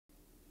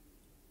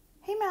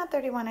Math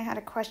 31, I had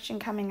a question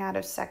coming out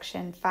of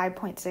section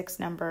 5.6,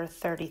 number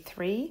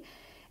 33.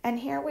 And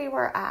here we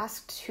were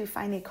asked to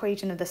find the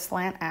equation of the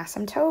slant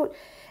asymptote.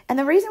 And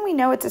the reason we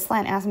know it's a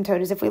slant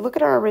asymptote is if we look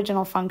at our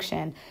original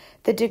function,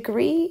 the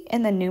degree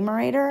in the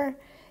numerator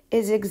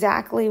is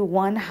exactly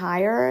one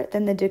higher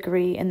than the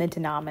degree in the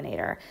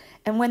denominator.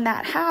 And when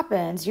that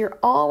happens, you're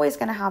always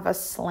going to have a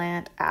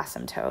slant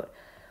asymptote.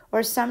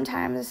 Or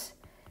sometimes,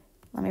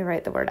 let me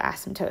write the word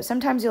asymptote.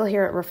 Sometimes you'll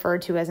hear it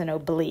referred to as an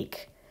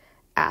oblique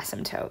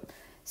asymptote.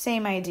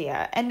 Same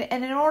idea. And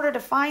in order to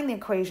find the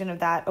equation of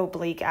that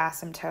oblique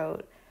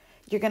asymptote,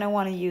 you're going to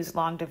want to use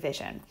long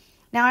division.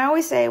 Now, I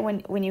always say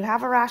when you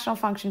have a rational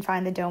function,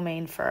 find the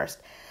domain first.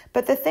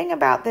 But the thing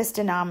about this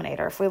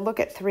denominator, if we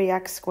look at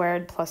 3x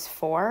squared plus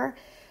 4,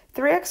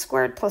 3x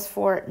squared plus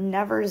 4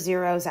 never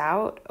zeroes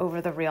out over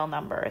the real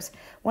numbers.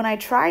 When I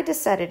tried to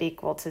set it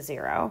equal to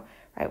 0,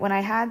 right, when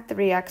I had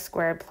 3x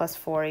squared plus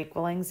 4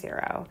 equaling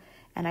 0,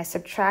 and I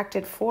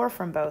subtracted 4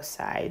 from both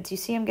sides, you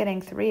see I'm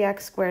getting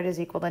 3x squared is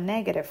equal to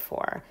negative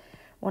 4.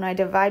 When I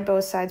divide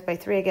both sides by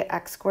 3, I get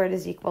x squared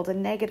is equal to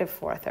negative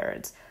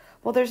 4/3.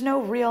 Well, there's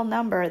no real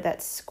number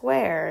that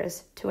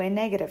squares to a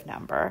negative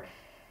number.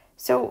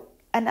 So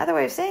another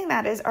way of saying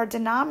that is our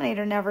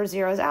denominator never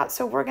zeroes out,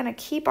 so we're going to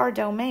keep our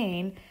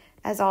domain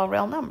as all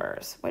real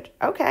numbers, which,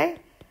 okay,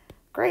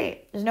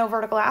 great. There's no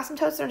vertical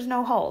asymptotes, there's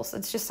no holes.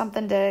 It's just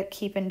something to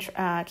keep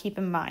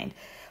in mind.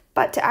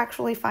 But to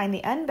actually find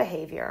the end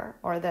behavior,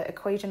 or the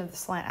equation of the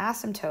slant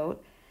asymptote,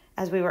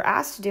 as we were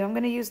asked to do, I'm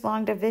going to use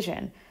long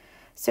division.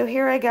 So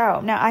here I go.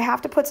 Now, I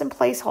have to put some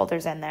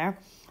placeholders in there.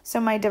 So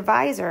my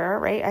divisor,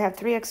 right, I have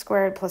 3x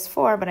squared plus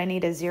 4, but I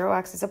need a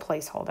 0x as a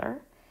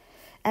placeholder.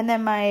 And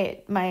then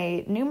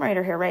my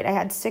numerator here, right, I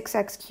had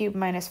 6x cubed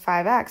minus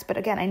 5x, but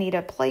again, I need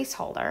a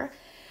placeholder.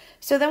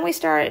 So then we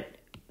start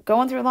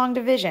going through long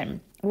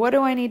division. What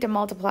do I need to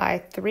multiply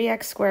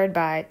 3x squared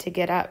by to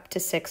get up to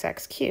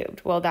 6x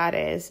cubed? Well, that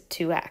is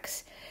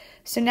 2x.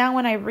 So now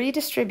when I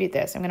redistribute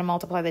this, I'm going to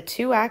multiply the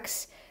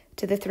 2x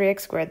to the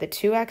 3x squared, the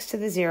 2x to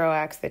the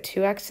 0x, the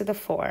 2x to the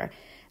 4.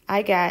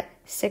 I get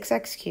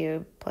 6x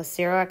cubed plus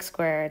 0x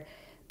squared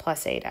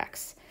plus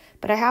 8x.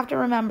 But I have to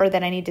remember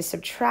that I need to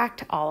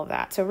subtract all of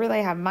that. So really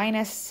I have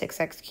minus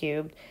 6x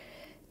cubed,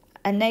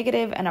 a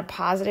negative and a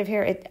positive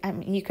here.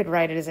 You could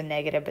write it as a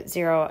negative, but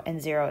 0 and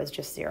 0 is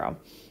just 0.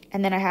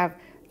 And then I have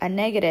a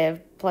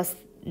negative plus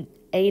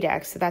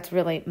 8x, so that's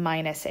really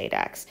minus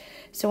 8x.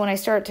 So when I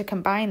start to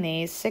combine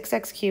these,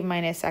 6x cubed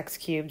minus x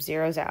cubed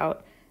zeroes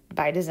out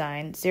by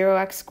design.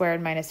 0x squared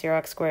minus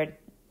 0x squared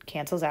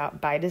cancels out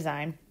by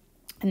design.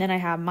 And then I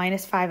have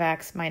minus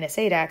 5x minus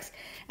 8x,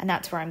 and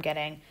that's where I'm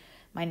getting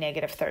my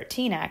negative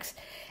 13x.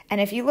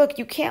 And if you look,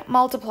 you can't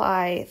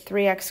multiply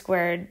 3x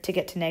squared to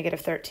get to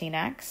negative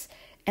 13x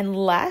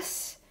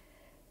unless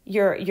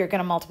you're going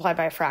to multiply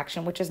by a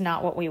fraction, which is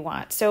not what we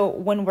want. So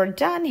when we're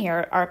done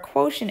here, our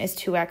quotient is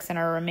 2x and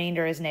our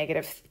remainder is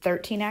negative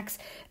 13x,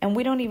 and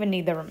we don't even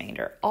need the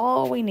remainder.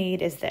 All we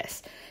need is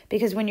this,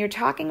 because when you're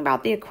talking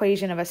about the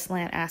equation of a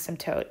slant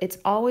asymptote, it's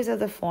always of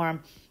the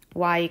form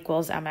y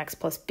equals mx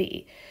plus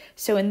b.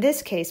 So in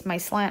this case, my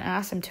slant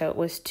asymptote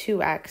was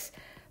 2x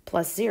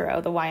plus 0.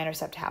 The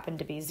y-intercept happened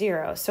to be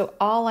 0. So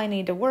all I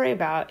need to worry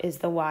about is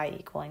the y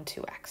equaling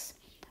 2x.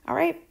 All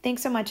right,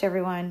 thanks so much,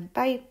 everyone.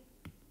 Bye.